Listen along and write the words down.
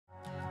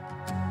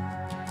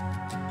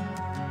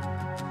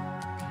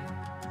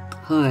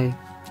Hi.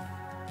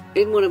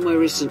 In one of my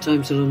recent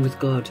times alone with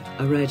God,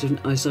 I read in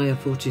Isaiah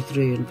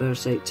 43 and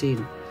verse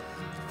 18,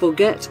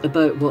 "Forget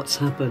about what's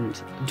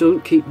happened.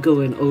 Don't keep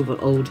going over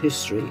old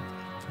history.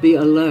 Be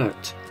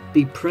alert.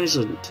 Be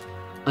present.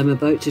 I'm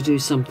about to do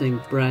something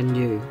brand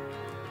new."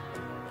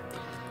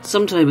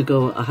 Some time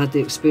ago, I had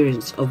the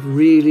experience of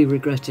really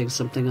regretting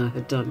something I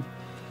had done.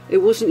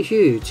 It wasn't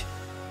huge,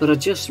 but I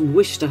just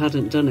wished I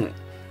hadn't done it,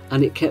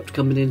 and it kept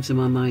coming into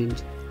my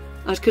mind.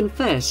 I'd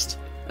confessed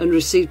and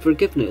received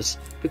forgiveness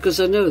because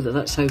I know that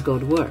that's how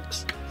God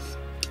works.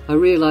 I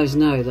realise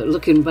now that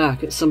looking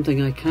back at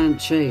something I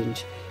can't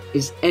change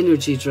is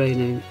energy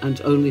draining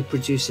and only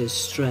produces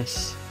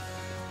stress.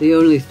 The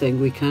only thing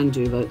we can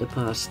do about the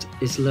past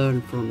is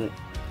learn from it.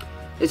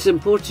 It's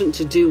important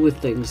to deal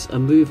with things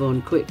and move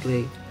on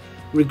quickly.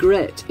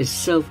 Regret is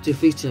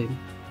self-defeating.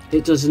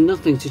 It does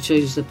nothing to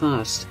change the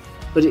past,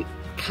 but it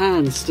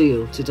can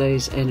steal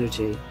today's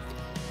energy.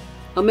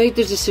 I made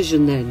the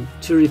decision then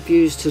to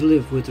refuse to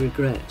live with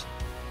regret.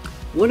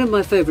 One of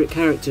my favourite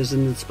characters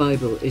in this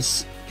Bible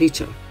is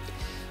Peter.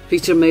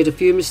 Peter made a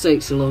few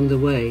mistakes along the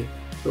way,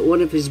 but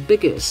one of his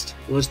biggest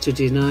was to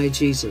deny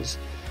Jesus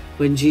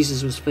when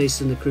Jesus was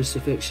facing the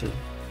crucifixion.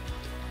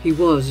 He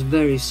was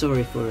very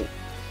sorry for it,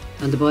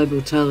 and the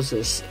Bible tells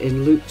us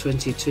in Luke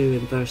 22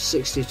 and verse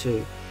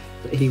 62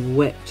 that he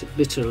wept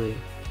bitterly.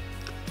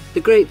 The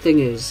great thing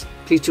is,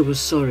 Peter was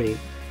sorry.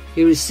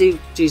 He received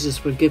Jesus'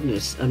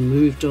 forgiveness and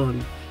moved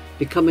on,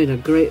 becoming a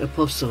great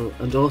apostle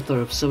and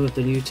author of some of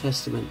the New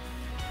Testament.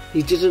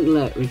 He didn't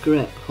let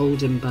regret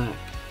hold him back.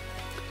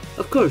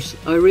 Of course,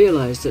 I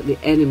realise that the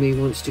enemy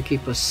wants to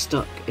keep us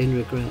stuck in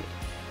regret.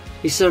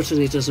 He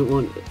certainly doesn't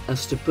want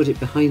us to put it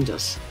behind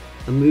us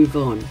and move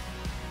on.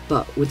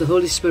 But with the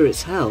Holy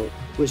Spirit's help,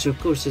 which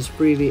of course is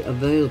freely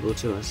available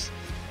to us,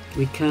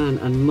 we can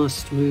and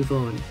must move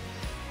on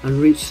and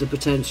reach the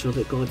potential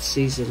that God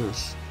sees in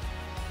us.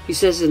 He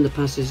says in the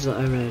passage that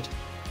I read,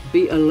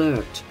 "Be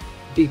alert,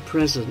 be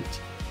present.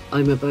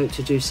 I'm about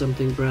to do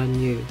something brand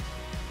new."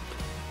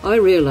 I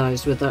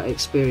realised with that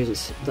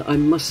experience that I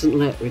mustn't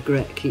let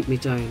regret keep me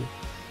down,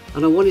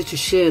 and I wanted to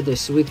share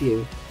this with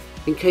you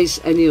in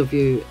case any of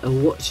you are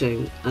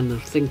watching and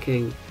are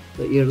thinking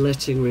that you're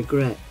letting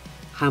regret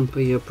hamper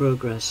your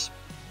progress.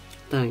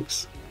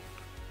 Thanks.